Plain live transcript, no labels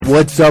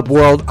What's up,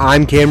 world?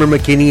 I'm Cameron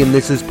McKinney, and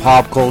this is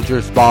Pop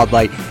Culture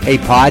Spotlight, a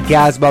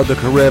podcast about the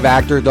career of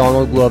actor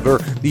Donald Glover,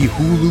 the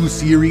Hulu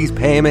series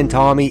Pam and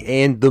Tommy,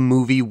 and the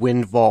movie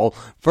Windfall.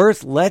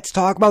 First, let's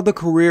talk about the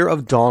career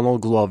of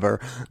Donald Glover.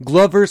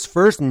 Glover's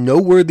first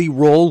noteworthy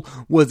role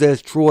was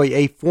as Troy,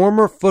 a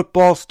former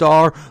football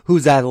star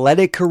whose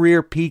athletic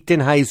career peaked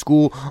in high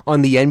school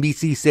on the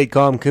NBC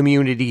sitcom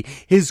Community.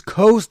 His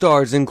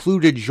co-stars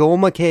included Joel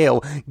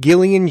McHale,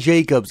 Gillian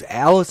Jacobs,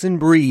 Alison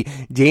Brie,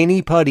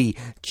 Danny Puddy,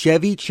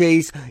 Chevy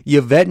Chase,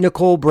 Yvette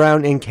Nicole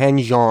Brown, and Ken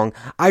Jeong.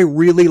 I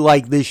really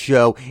liked this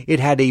show. It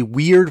had a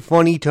weird,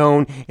 funny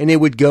tone, and it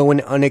would go in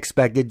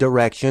unexpected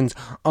directions,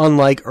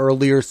 unlike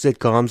earlier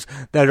sitcoms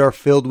that are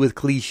filled with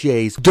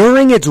cliches.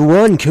 During its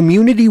run,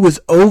 Community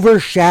was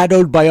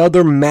overshadowed by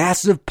other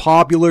massive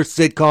popular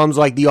sitcoms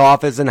like The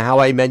Office and How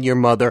I Met Your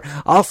Mother.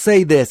 I'll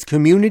say this,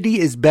 Community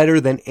is better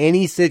than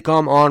any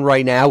sitcom on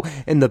right now,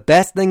 and the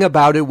best thing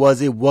about it was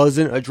it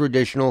wasn't a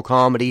traditional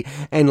comedy.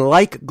 And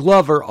like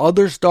Glover,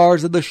 other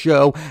stars of the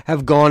show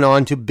have gone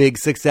on to big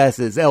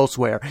successes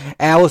elsewhere.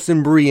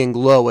 Alison Brie in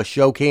Glow, a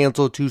show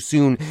canceled too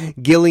soon.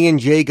 Gillian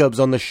Jacobs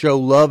on the show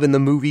Love and the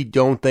movie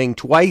Don't Think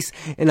Twice.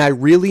 And I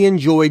really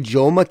enjoyed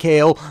Joel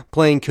McHale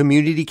playing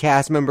Community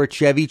cast member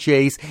Chevy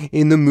Chase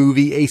in the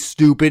movie A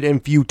Stupid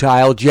and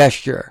Futile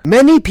Gesture.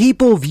 Many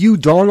people view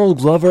Donald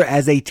Glover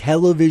as a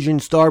television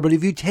star, but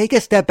if you take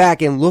a step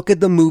back and look at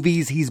the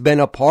movies he's been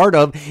a part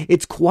of,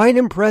 it's quite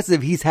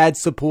impressive. He's had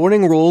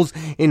supporting roles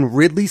in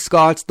Ridley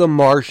Scott's The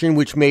Martian,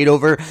 which made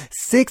over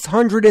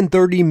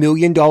 $630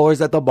 million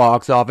at the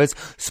box office,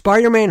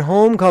 Spider-Man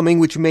Homecoming,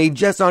 which made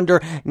just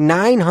under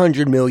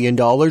 $900 million,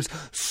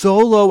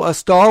 Solo, a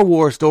Star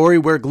Wars story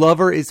where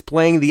Glover is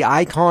playing the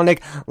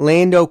iconic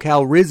Lando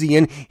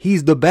Calrissian.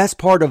 He's the best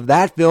part of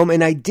that film,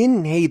 and I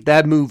didn't hate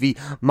that movie.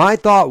 My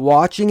thought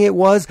watching it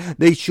was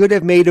they should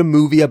have made a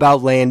movie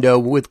about Lando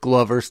with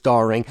Glover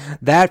starring.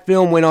 That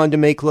film went on to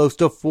make close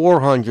to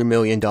 $400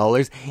 million,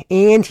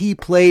 and he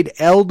played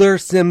Elder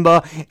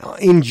Simba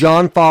in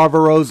Jon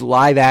Favreau's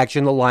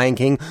live-action The Lion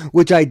King,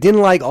 which I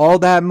didn't like all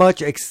that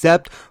much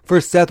except for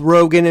Seth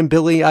Rogen and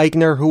Billy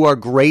Eichner, who are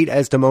great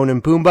as Timon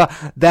and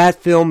Pumbaa. That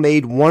film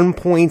made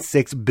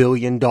 $1.6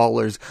 billion.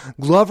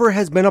 Glover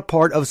has been a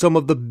part of some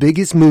of the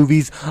biggest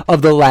movies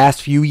of the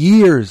last few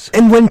years.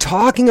 And when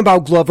talking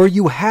about Glover,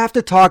 you have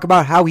to talk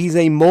about how he's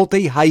a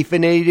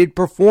multi-hyphenated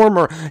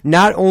performer.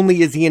 Not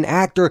only is he an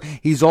actor,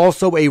 he's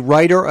also a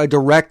writer, a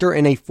director,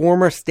 and a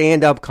former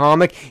stand-up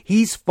comic.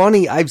 He's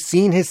funny. I've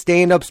seen his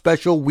stand-up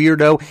special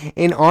Weirdo,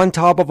 and on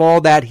top of all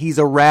that, he's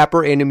a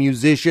rapper and a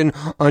musician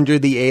under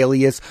the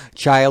alias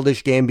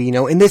Childish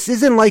Gambino. And this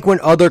isn't like when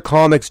other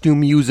comics do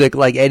music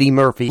like Eddie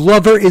Murphy.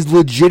 Glover is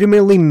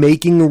legitimately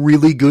making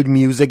really good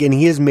music, and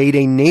he has made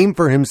a name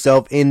for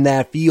himself in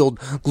that field.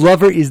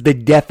 Glover is the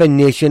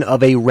definition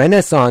of a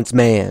Renaissance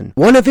man.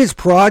 One of his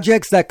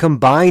projects that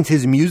combines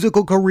his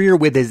musical career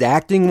with his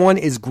acting one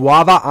is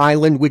Guava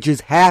Island, which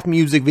is half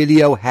music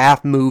video,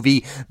 half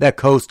movie that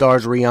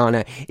co-stars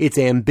Rihanna. It's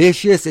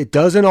ambitious, it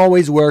doesn't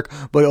always work,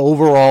 but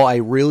overall I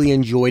really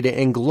enjoyed it,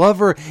 and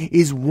Glover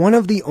is one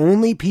of the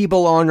only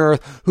people on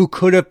earth who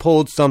could have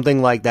pulled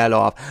something like that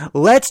off.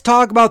 Let's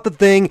talk about the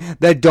thing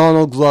that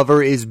Donald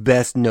Glover is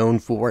best known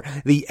for,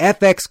 the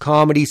FX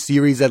comedy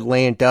series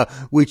Atlanta,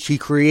 which he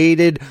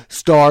created,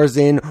 stars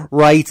in,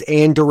 writes,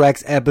 and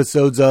directs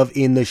episodes of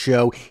in the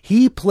show.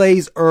 He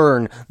plays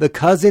Earn, the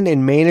cousin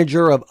and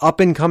manager of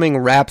up-and-coming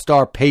rap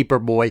star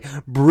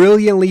Paperboy,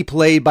 brilliantly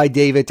played by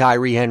David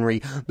Tyree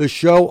Henry. The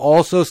show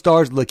also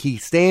stars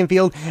Lakeith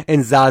Stanfield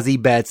and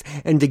Zazie Betts,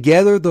 and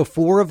together the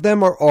four of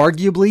them are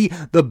arguably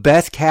the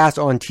best cast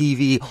on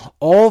TV.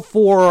 All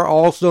four are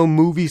also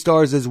movie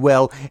stars as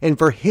well, and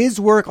for his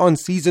work on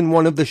season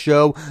 1 of the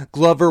show,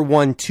 Glover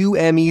won 2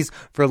 Emmys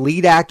for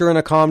lead actor in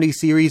a comedy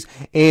series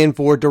and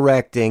for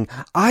directing.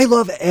 I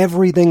love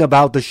everything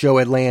about the show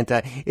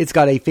Atlanta. It's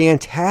got a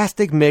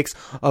fantastic mix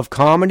of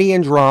comedy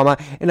and drama,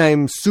 and I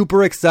am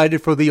super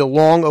excited for the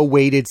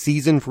long-awaited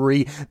season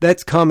 3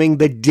 that's coming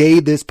the day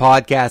this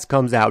podcast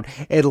comes out.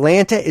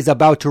 Atlanta is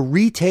about to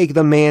retake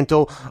the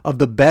mantle of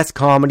the best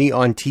comedy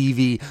on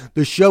TV.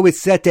 The show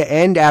is set to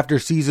end after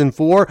season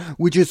 4,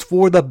 which is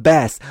for the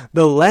best.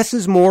 The less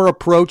is more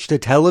approach to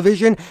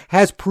television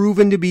has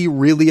proven to be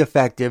really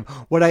effective.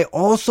 What I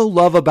also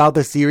love about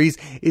the series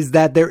is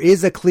that there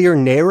is a clear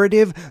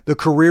narrative, the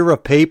career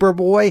of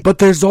Paperboy, but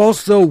there's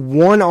also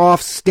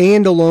one-off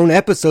standalone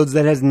episodes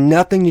that has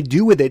nothing to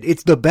do with it.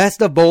 It's the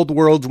best of both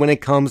worlds when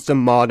it comes to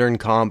modern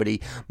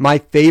comedy. My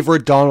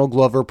favorite Donald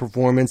Glover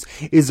performance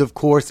is, of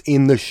course,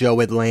 in the show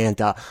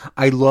Atlanta.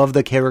 I love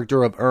the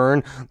character of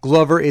Earn.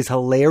 Glover is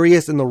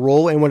hilarious in the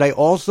role, and what I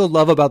also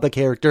love about the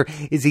character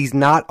is he's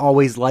not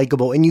always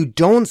likable, and you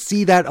don't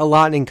see that a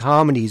lot in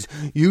comedies.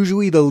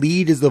 Usually the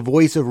lead is the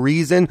voice of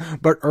reason,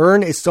 but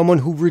Earn is someone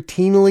who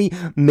routinely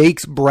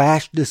makes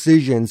brash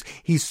decisions.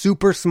 He's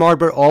super smart,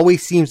 but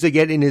always seems to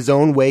get in his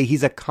own way.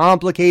 He's a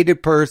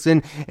complicated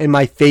person and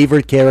my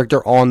favorite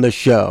character on the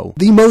show.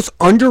 The most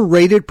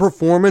underrated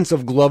performance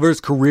of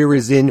Glover's career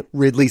is in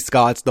Ridley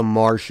Scott's The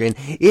Martian.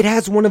 It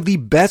has one of the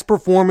best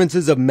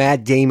performances of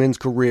Matt Damon's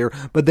career,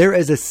 but there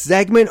is a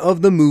segment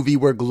of the movie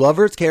where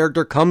Glover's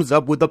character comes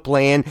up with a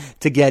plan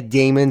to get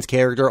Damon's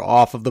character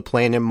off of the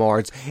planet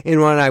Mars.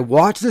 And when I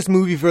watched this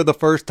movie for the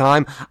first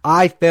time,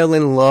 I fell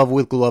in love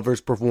with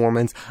Glover's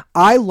performance.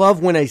 I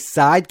love when a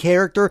side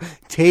character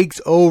takes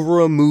over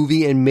a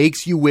movie and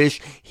makes you wish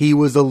he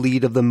was the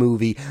lead of the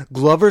movie.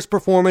 Glover's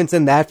performance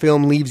in that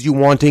film leaves you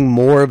wanting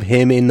more of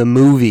him in the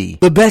movie.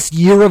 The best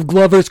year of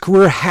Glover's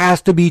career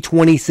has to be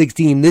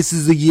 2016. This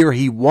is the year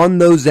he won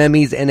those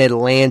Emmys and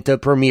Atlanta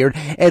premiered.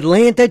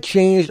 Atlanta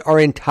changed our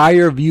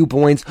entire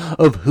viewpoints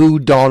of who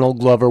Donald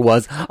Glover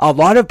was. A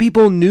lot of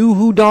people knew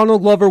who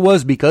Donald Glover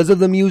was because of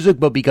the music,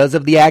 but because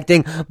of the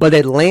acting, but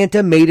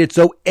Atlanta made it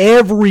so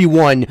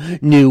everyone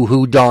knew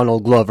who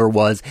Donald Glover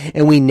was,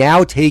 and we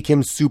now take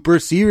him super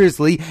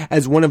seriously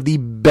as one of the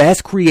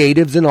best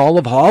creatives in all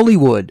of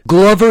Hollywood.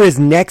 Glover is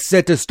next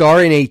set to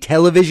star in a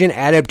television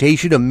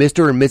adaptation of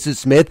Mr. and Mrs.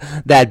 Smith,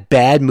 that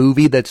bad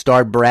movie that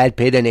starred Brad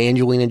Pitt and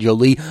Angelina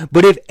Jolie,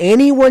 but if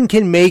anyone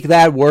can make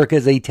that work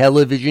as a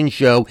television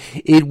show,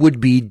 it would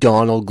be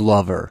Donald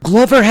Glover.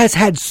 Glover has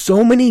had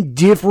so many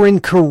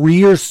different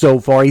careers so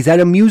far. He's had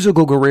a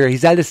musical career,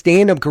 he's had a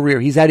stand-up career,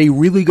 he's had a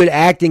really good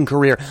acting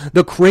career.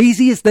 The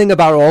craziest thing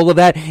about all of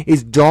that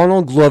is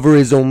Donald Glover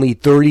is only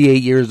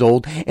 38 years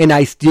old, and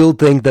I still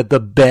think that the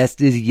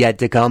best is yet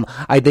to come.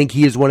 I think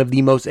he is one of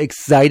the most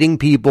exciting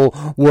people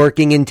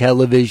working in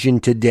television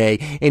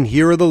today. And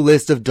here are the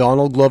list of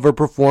Donald Glover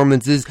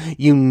performances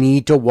you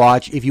need to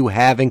watch if you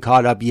haven't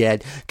caught up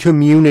yet.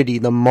 Community,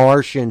 The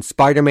Martian,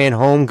 Spider-Man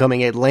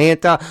Homecoming,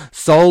 Atlanta,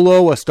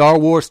 Solo, A Star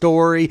Wars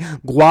Story,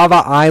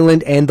 Guava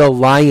Island, and The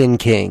Lion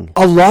King.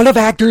 A lot of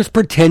actors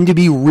pretend to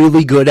be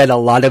really good at a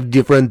lot of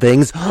different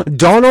things.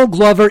 Donald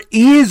Glover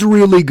is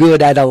really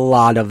good at a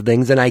lot of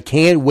things, and I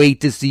can't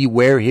wait to see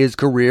where his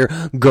career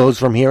goes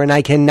from here, and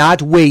I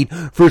cannot wait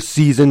for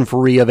season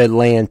 3 of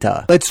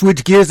Atlanta. Let's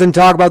switch gears and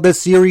talk about the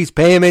series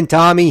Pam and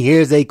Tommy.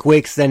 Here's a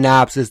quick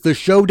synopsis. The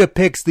show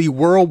depicts the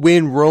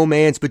whirlwind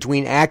romance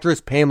between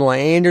actress Pamela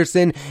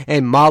Anderson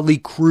and Motley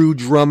Crue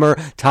drummer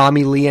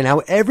Tommy Lee, and how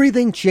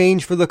everything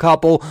changed for the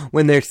couple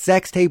when their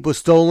sex tape was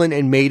stolen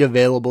and made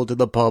available to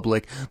the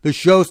public. The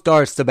show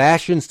stars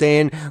Sebastian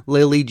Stan,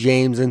 Lily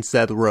James, and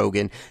Seth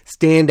Rogen.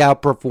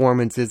 Standout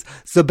performances.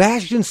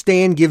 Sebastian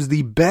Stan gives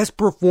the best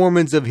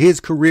performance of his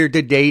career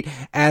to date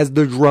as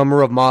the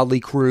drummer of Motley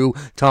Crue,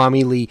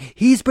 Tommy Lee.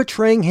 He's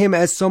portraying him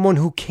as someone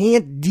who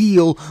can't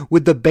deal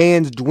with the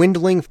band's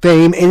dwindling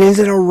fame and is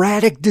an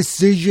erratic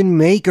decision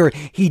maker.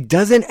 He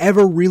doesn't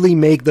ever really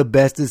make the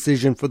best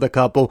decision for the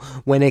couple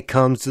when it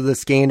comes to the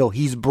scandal.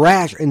 He's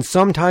brash and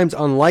sometimes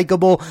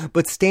unlikable,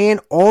 but Stan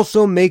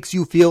also makes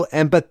you feel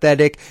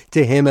empathetic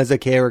to him as a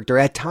character.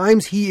 At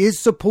times, he is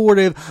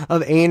supportive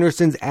of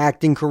Anderson's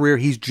acting career.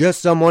 He's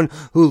just someone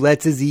who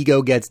lets his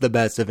ego get the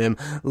best of him.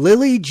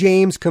 Lily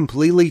James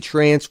completely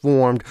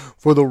transformed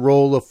for the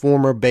role of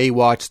former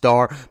Baywatch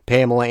star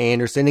Pamela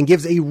Anderson and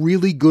gives a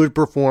really good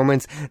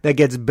performance that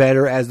gets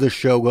better as the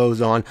show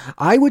goes on.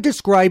 I would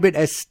describe it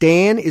as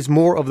Stan is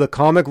more of the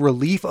comic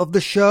relief of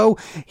the show.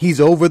 He's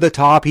over the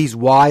top, he's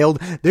wild.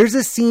 There's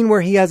a scene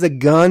where he has a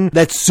gun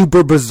that's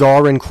super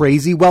bizarre and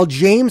crazy, while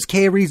James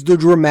carries the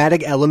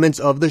dramatic elements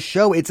of the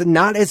show. It's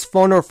not as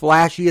fun or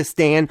flashy as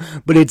Stan,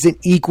 but it's an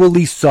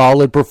equally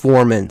solid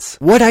performance.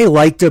 What I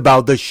liked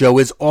about the show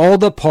is all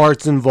the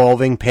parts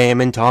involving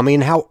Pam and Tommy,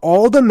 and how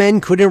all the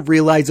men couldn't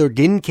realize or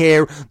didn't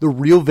care the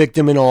real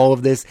victim in all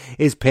of this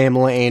is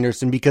Pamela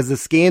Anderson, because the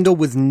scandal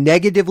was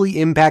negatively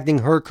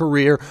impacting her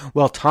career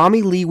while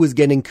Tommy Lee was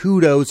getting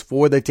kudos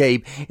for the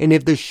tape. And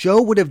if the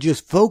show would have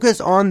just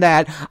focused on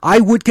that, I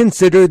would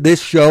consider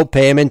this show,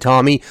 Pam and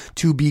Tommy,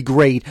 to be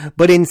great.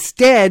 But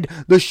instead,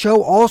 the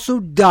show also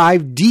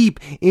dived deep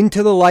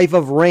into the life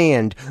of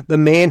Rand, the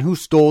man who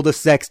stole the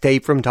sex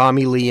tape from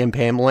Tommy Lee and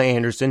Pamela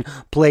Anderson,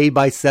 played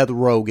by Seth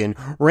Rogen.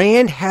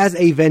 Rand has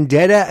a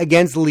vendetta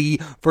against Lee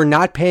for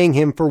not paying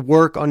him for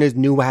work on his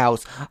new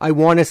house. I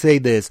want to say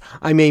this,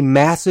 I'm a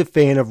massive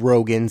fan of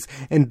Rogen's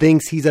and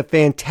thinks he's a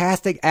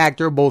fantastic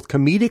actor both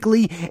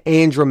comedically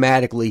and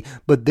dramatically,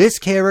 but this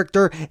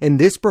character and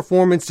this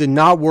performance did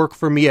not work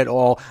for me at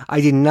all.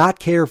 I did not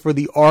care for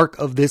the arc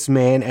of this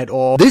man at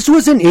all. This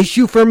was an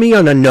issue for me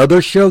on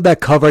another show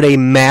that covered a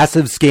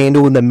massive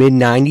scandal in the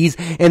mid-90s,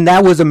 and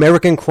that was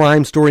American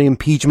Crime Story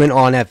Impeachment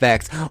on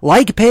FX.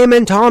 Like Pam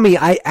and Tommy,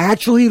 I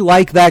actually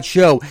like that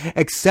show,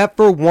 except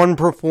for one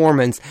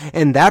performance,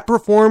 and that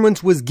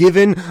performance was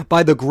given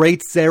by the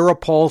great Sarah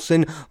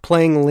Paulson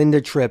playing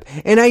Linda Tripp.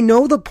 And I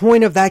know the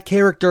point of that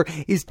character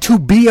is to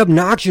be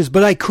obnoxious,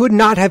 but I could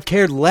not have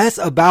cared less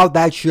about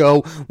that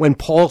show when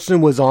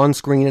Paulson was on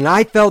screen, and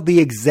I felt the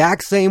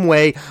exact same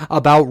way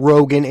about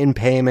Rogen and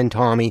Pam and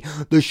Tommy.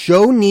 The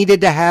show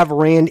needed to have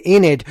Rand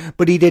in it,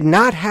 but he did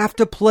not have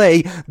to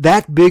play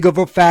that big of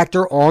a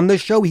factor on the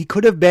show. He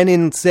could have been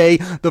in, say,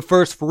 the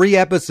first 3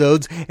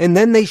 episodes, and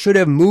then they should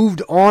have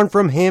moved on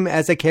from him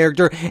as a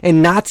character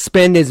and not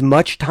spend as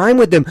much time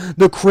with him.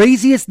 The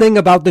craziest thing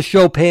about the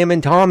show Pam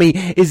and Tommy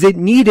is it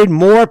needed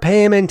more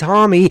Pam and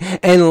Tommy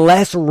and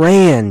less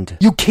Rand.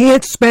 You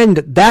can't spend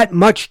that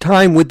much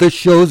time with the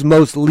show's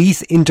most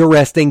least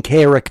interesting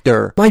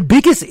character. My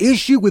biggest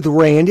issue with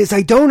Rand is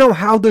I don't know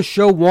how the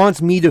show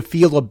wants me to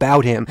feel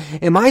about him.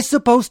 Am I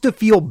supposed to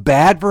feel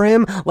bad for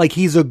him, like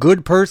he's a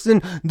good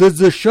person? Does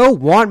the show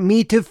want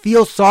me to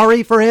feel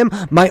sorry for him?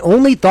 My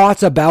only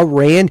thoughts about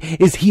Rand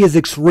is he is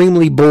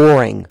extremely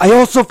boring. I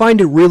also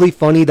find it really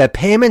funny that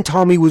Pam and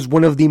Tommy was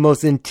one of the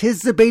most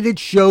anticipated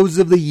shows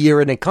of the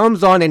year, and it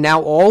comes on and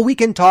now all we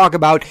can talk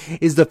about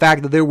is the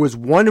fact that there was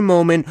one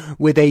moment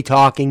with a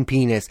talking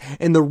penis.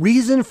 And the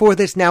reason for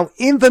this now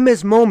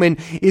infamous moment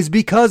is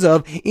because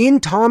of, in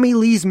Tommy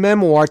Lee's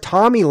memoir,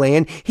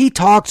 Tommyland, he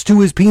talks to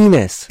his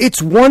penis.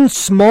 It's one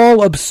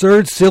small,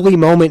 absurd, silly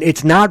moment.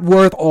 It's not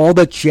worth all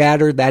the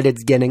chatter that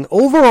it's getting.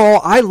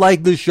 Overall, I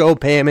like the show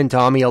Pam and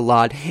Tommy a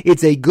lot.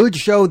 It's a good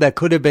show that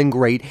could have been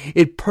great.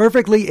 It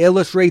perfectly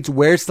illustrates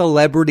where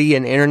celebrity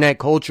and internet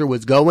culture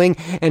was going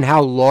and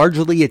how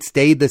largely it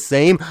stayed the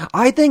same.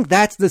 I think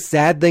that's the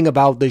sad thing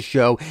about this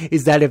show,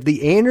 is that if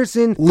the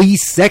Anderson-Lee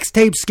sex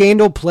tape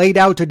scandal played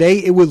out today,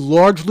 it would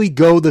largely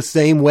go the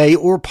same way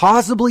or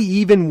possibly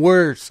even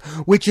worse,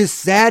 which is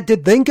sad to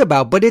think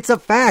about, but it's a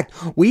fact.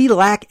 We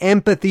lack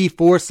empathy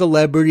for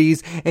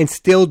celebrities and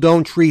still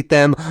don't treat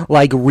them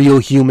like real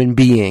human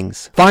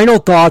beings. Final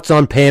thoughts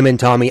on Pam and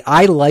Tommy.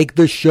 I like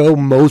the show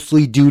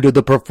mostly due to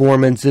the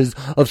performances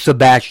of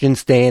Sebastian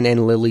Stan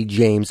and Lily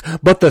James,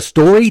 but the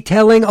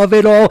storytelling of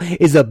it all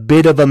is a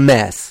bit of a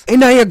mess.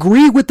 And I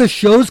agree with the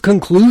show's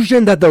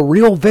conclusion that the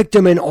real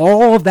victim in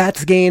all of that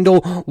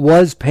scandal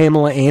was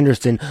Pamela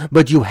Anderson,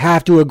 but you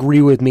have to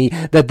agree with me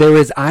that there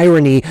is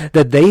irony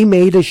that they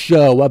made a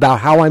show about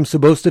how I'm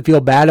supposed to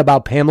feel bad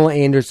about Pamela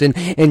Anderson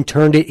and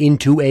turned it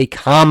into a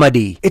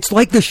comedy. It's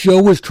like the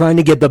show was trying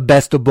to get the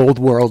best of both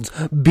worlds,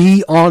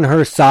 be on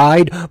her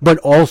side, but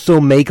also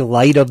make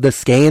light of the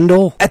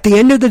scandal. At the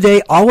end of the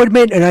day, I'll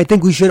admit, and I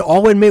think we should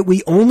all admit,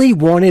 we only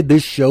wanted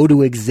this show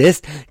to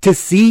exist to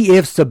see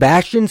if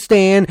Sebastian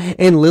Stan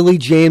and Lily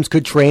James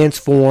could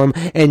transform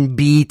and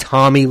be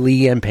Tommy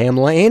Lee and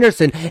Pamela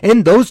Anderson,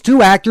 and those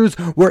two actors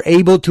were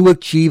able to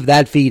achieve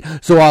that feat.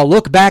 So I'll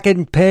look back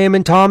at Pam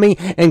and Tommy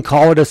and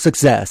call it a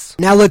success.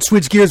 Now let's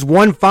switch gears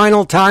one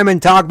final time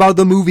and talk about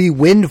the movie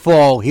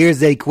Windfall.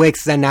 Here's a quick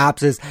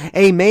synopsis.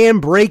 A man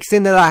breaks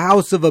into the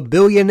house of a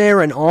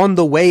billionaire, and on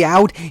the way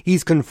out,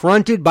 he's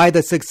confronted by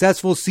the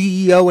successful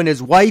CEO and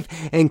his wife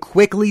and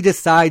quickly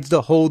decides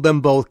to hold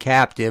them both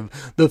captive.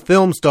 The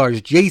film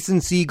stars Jason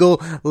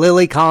Segel,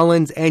 Lily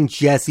Collins, and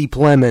Jesse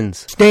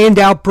Plemons.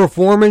 Standout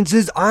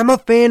performances. I'm a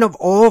fan of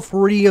all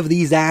 3 of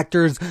these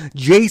actors.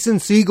 Jason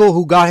Segel,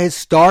 who got his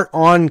start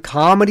on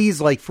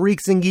comedies like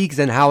Freaks and Geeks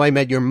and How I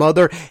Met Your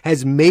Mother,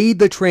 has made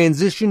the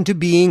transition to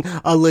being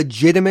a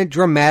legitimate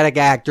dramatic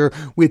actor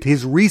with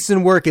his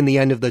recent work in The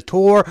End of the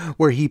Tour,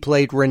 where he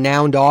played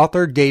renowned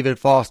author David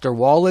Foster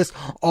Wallace,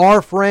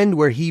 Our Friend,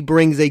 where he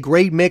brings a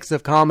great mix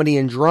of comedy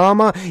and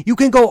drama. You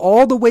can go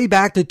all the way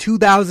back to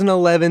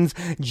 2011's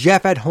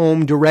Jeff at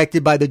Home,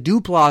 directed by the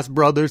Duplass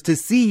brothers, to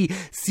see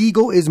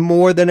Segel is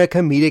more than a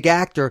comedic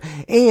actor.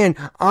 And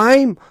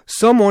I'm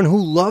someone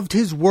who loved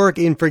his work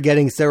in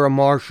Forgetting Sarah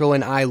Marshall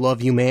and I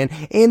Love You Man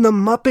and the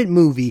Muppet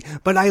Movie,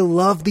 but I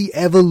love the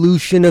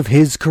evolution of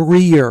his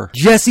career.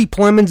 Jesse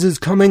Plemons is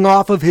coming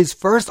off of his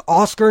first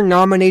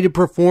Oscar-nominated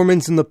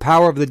performance in The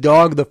Power of the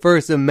Dog, the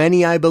first of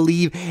many, I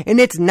believe, and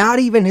it's not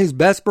even his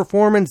best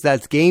performance.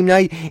 That's Game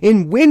Night.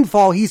 In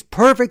Windfall, he's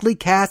perfectly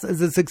cast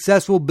as a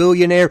successful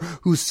billionaire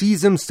who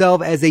sees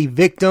himself as a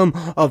victim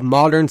of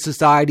modern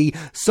society,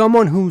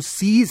 someone who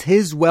sees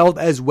his wealth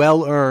as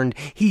well earned.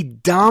 He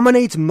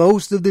dominates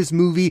most of this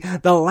movie.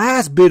 The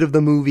last bit of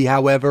the movie,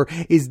 however,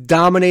 is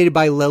dominated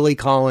by Lily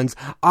Collins.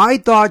 I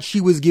thought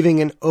she was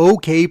giving an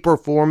okay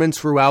performance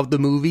throughout the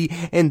movie,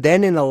 and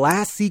then in the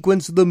last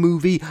sequence of the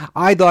movie,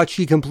 I thought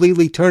she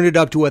completely turned it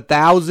up to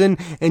 1,000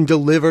 and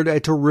delivered a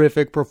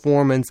terrific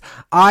performance.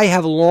 I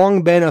have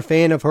long been a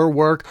fan of her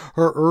work.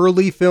 Her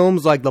early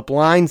films like The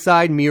Blind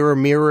Side, Mirror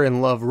Mirror,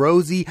 and Love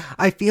Rosie,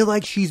 I feel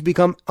like she's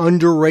become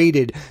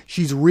underrated.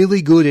 She's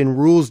really good in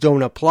Rules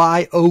Don't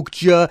Apply,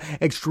 Okja,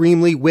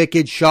 Extremely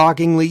Wicked,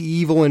 Shockingly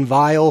Evil and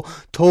Vile,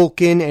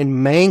 Tolkien, and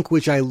Mank,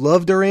 which I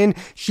loved her in.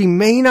 She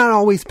may not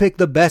always pick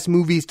the best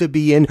movies to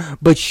be in,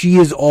 but she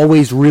is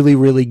always really,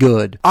 really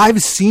good.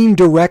 I've seen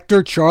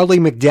director Charlie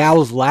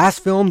McDowell's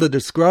last film, The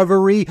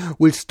Discovery,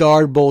 which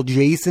starred both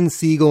Jason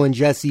Segel and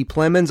Jesse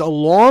Plemons,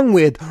 along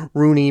with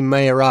Rooney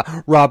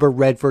Mara, Robert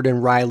Redford,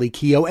 and Riley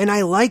Keough, and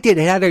I liked it.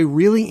 It had a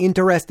really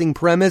interesting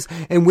premise,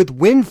 and with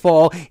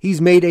Windfall,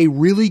 he's made a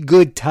really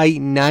good, tight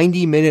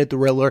 90-minute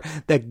thriller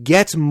that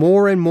gets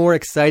more and more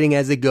exciting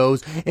as it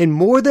goes, and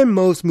more than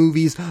most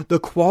movies, the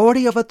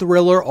quality of a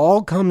thriller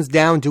all comes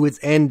down to its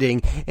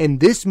ending, and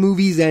this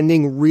movie's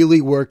ending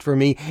really worked for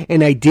me,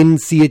 and I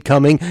didn't see it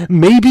coming.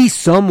 Maybe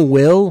some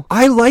will.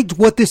 I liked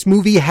what this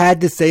movie had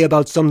to say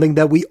about something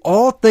that we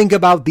all think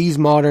about these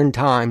modern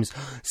times: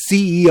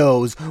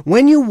 CEOs.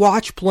 When you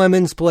watch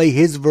Plemons play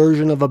his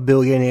version of a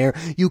billionaire,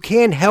 you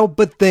can't help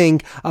but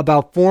think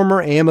about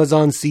former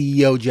Amazon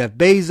CEO Jeff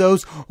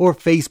Bezos or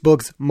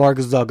Facebook's Mark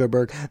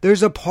Zuckerberg.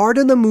 There's a part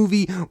in the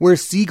movie where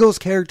Seagal's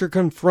character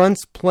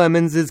confronts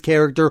Plemons'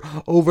 character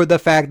over the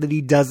fact that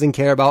he doesn't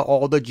care about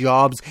all the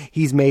jobs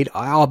he's made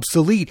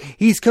obsolete.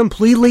 He's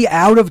completely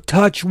out of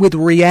touch with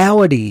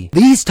reality.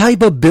 These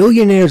type of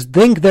billionaires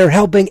think they're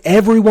helping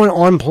everyone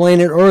on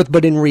planet Earth,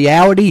 but in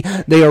reality,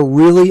 they are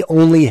really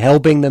only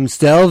helping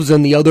themselves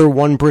and the other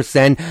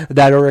 1%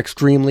 that are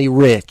extremely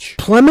rich.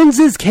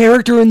 Plemons'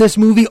 character in this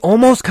movie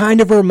almost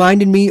kind of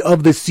reminded me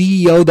of the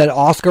CEO that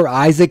Oscar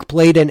Isaac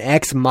played in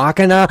Ex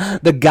Machina,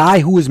 the guy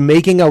who was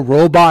making a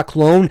robot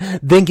clone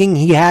thinking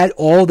he had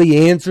all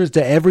the answers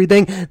to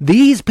everything.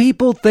 These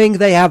people think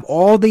they have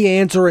all the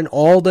answer and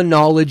all the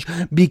knowledge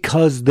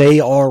because they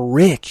are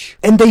rich.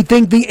 And they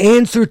think the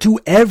answer to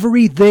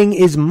everything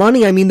is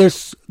money. I mean,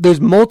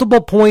 there's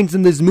multiple points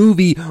in this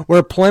movie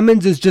where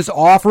Plemons is just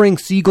offering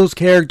Seagal's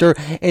character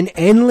an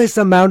endless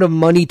amount of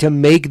money to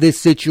make this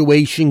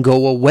situation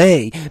go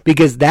away,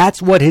 because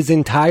that's what his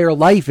entire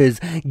life is: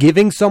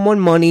 giving someone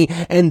money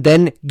and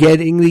then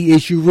getting the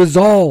issue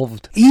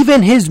resolved.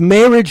 Even his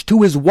marriage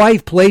to his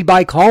wife, played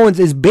by Collins,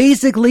 is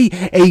basically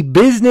a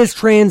business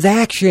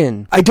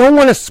transaction. I don't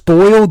want to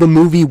spoil the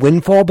movie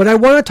Windfall, but I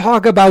want to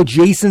talk about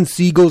Jason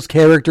Segal's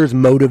character's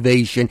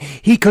motivation.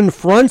 He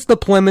confronts the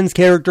Plemons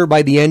character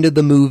by the end of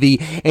the movie,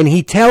 and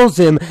he tells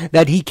him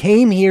that he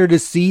came here to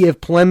see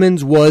if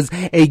Plemons was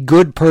a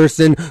good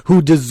person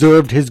who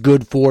deserved his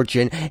good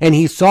fortune. And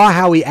he saw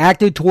how he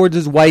acted towards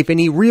his wife, and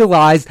he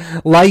realized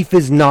life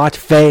is not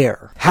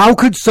fair. How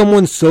could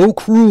someone so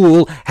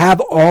cruel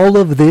have all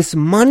of this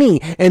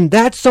money? And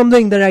that's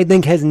something that I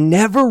think has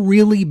never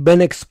really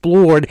been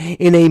explored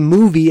in a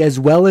movie as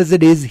well as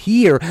it is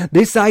here.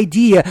 This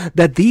idea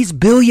that these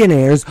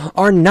billionaires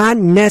are not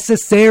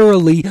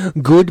necessarily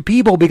good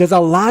people, because a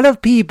lot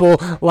of people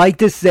like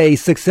to say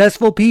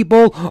successful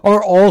people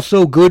are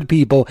also good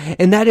people,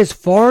 and that is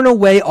far and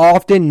away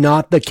often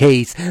not the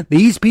case.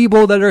 These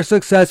people that are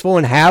successful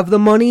and have the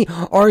money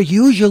are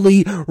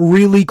usually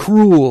really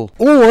cruel,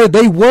 or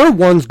they were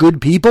once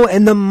good people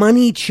and the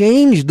money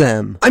changed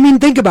them. I mean,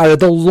 think about it.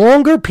 The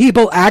longer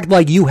people act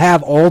like you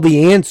have all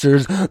the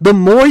answers, the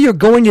more you're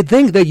going to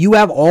think that you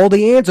have all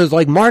the answers.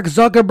 Like Mark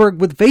Zuckerberg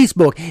with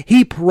Facebook,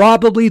 he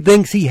probably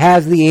thinks he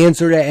has the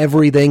answer to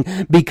everything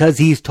because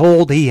he's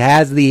told he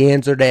has the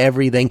answer to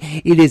everything.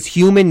 It is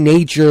human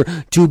nature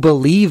to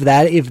believe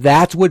that if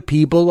that's what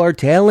people are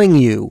telling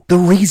you. The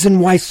reason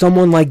why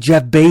someone like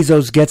Jeff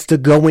Bezos gets to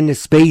go into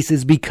space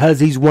is because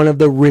he's one of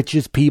the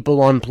richest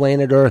people on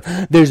planet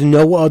Earth. There's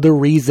no other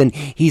reason.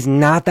 He's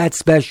not that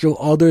special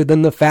other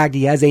than the fact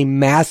he has a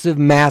massive,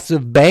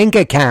 massive bank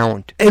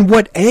account. And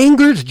what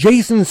angers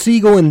Jason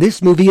Segel in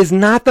this movie is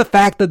not the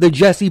fact that the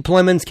Jesse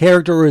Plemons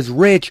character is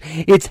rich,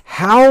 it's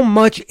how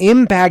much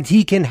impact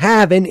he can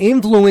have and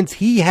influence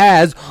he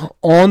has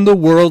on the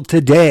world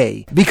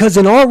today. Because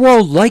in our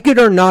world, like it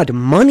or not,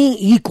 money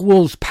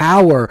equals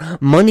power.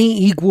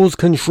 Money equals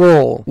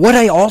control. What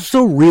I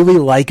also really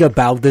like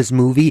about this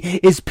movie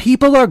is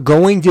people are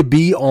going to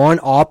be on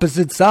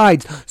opposite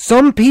sides.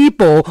 Some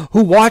people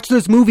who watch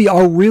this movie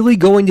are really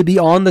going to be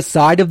on the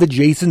side of the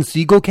Jason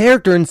Segel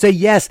character and say,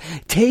 yes,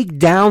 take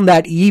down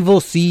that evil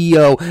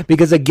CEO,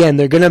 because again,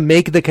 they're going to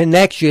make the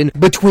connection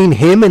between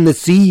him and the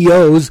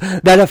CEOs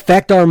that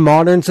affect our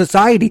modern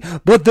society.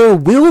 But there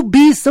will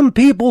be some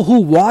people who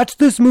watch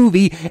this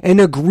movie and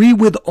agree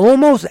with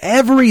almost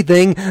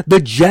everything the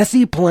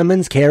Jesse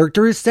Plemons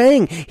character is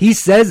saying. He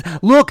says,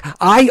 look,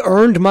 I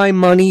earned my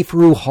money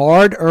through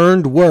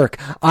hard-earned work.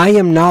 I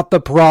am not the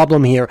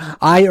problem here.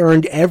 I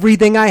earned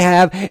everything I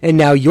have, and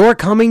now you're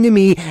coming to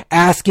me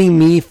asking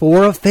me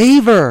for a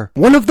favor.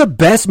 One of the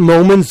best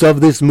moments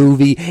of this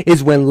movie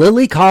is when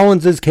Lily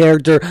Collins'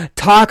 character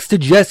talks to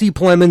Jesse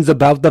Plemons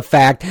about the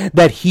fact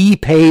that he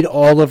paid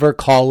all of her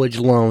college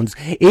loans.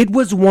 It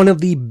was one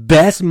of the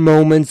best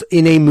moments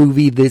in a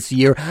movie this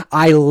year.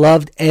 I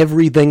loved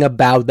everything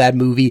about that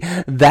movie.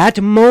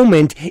 That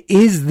moment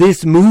is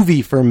this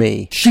movie for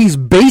me. She's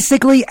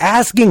basically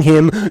asking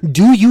him,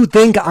 do you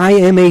think I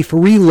am a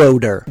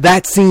freeloader?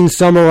 That scene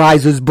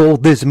summarizes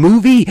both this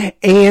movie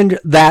and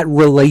that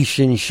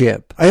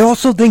relationship. I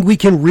also think we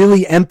can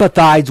really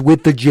empathize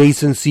with the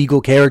Jason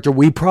Segel character.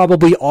 We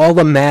probably all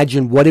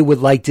imagine what it would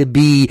like to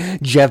be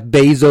Jeff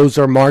Bezos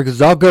or Mark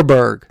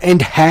Zuckerberg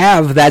and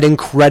have that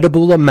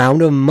incredible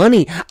amount of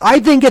money. I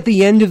think at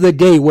the end of the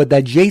day, what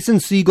that Jason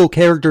Segel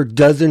character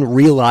doesn't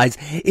realize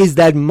is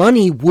that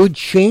money would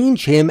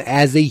change him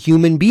as a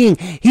human being.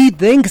 He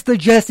thinks the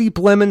Jesse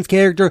Plemons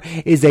character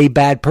is a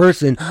bad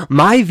person.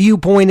 My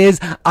viewpoint is,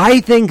 I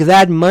think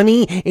that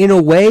money, in a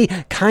a way,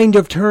 kind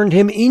of turned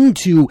him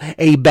into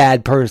a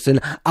bad person.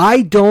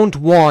 I don't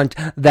want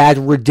that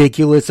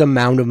ridiculous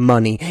amount of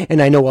money.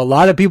 And I know a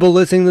lot of people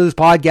listening to this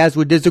podcast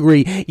would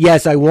disagree.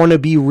 Yes, I want to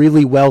be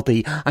really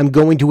wealthy. I'm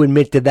going to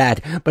admit to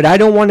that. But I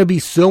don't want to be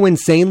so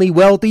insanely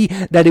wealthy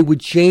that it would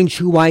change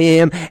who I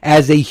am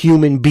as a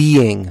human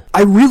being.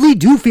 I really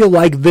do feel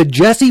like the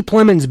Jesse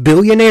Plemons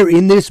billionaire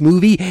in this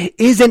movie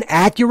is an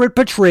accurate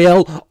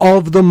portrayal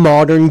of the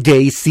modern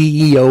day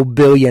CEO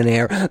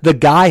billionaire. The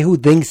guy who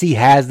thinks he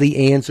has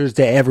the answers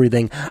to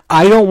everything.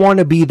 I don't want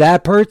to be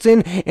that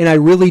person, and I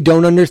really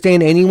don't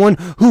understand anyone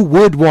who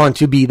would want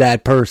to be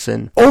that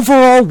person.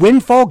 Overall,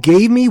 Windfall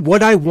gave me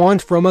what I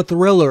want from a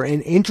thriller: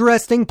 an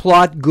interesting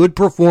plot, good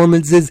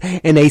performances,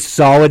 and a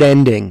solid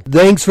ending.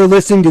 Thanks for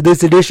listening to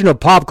this edition of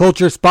Pop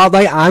Culture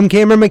Spotlight. I'm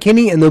Cameron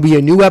McKinney, and there'll be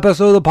a new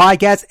episode of the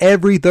podcast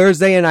every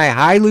Thursday, and I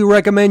highly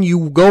recommend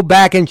you go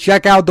back and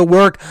check out the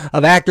work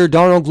of actor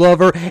Donald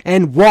Glover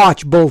and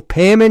watch both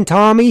Pam and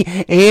Tommy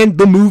and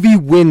the movie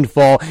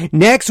Windfall.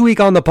 Next week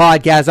on the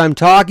podcast, I'm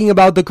talking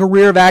about the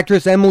career of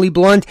actress Emily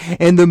Blunt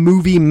and the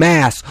movie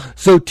Mass.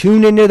 So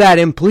tune into that,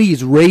 and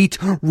please rate,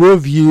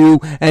 review,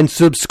 and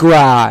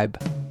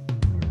subscribe.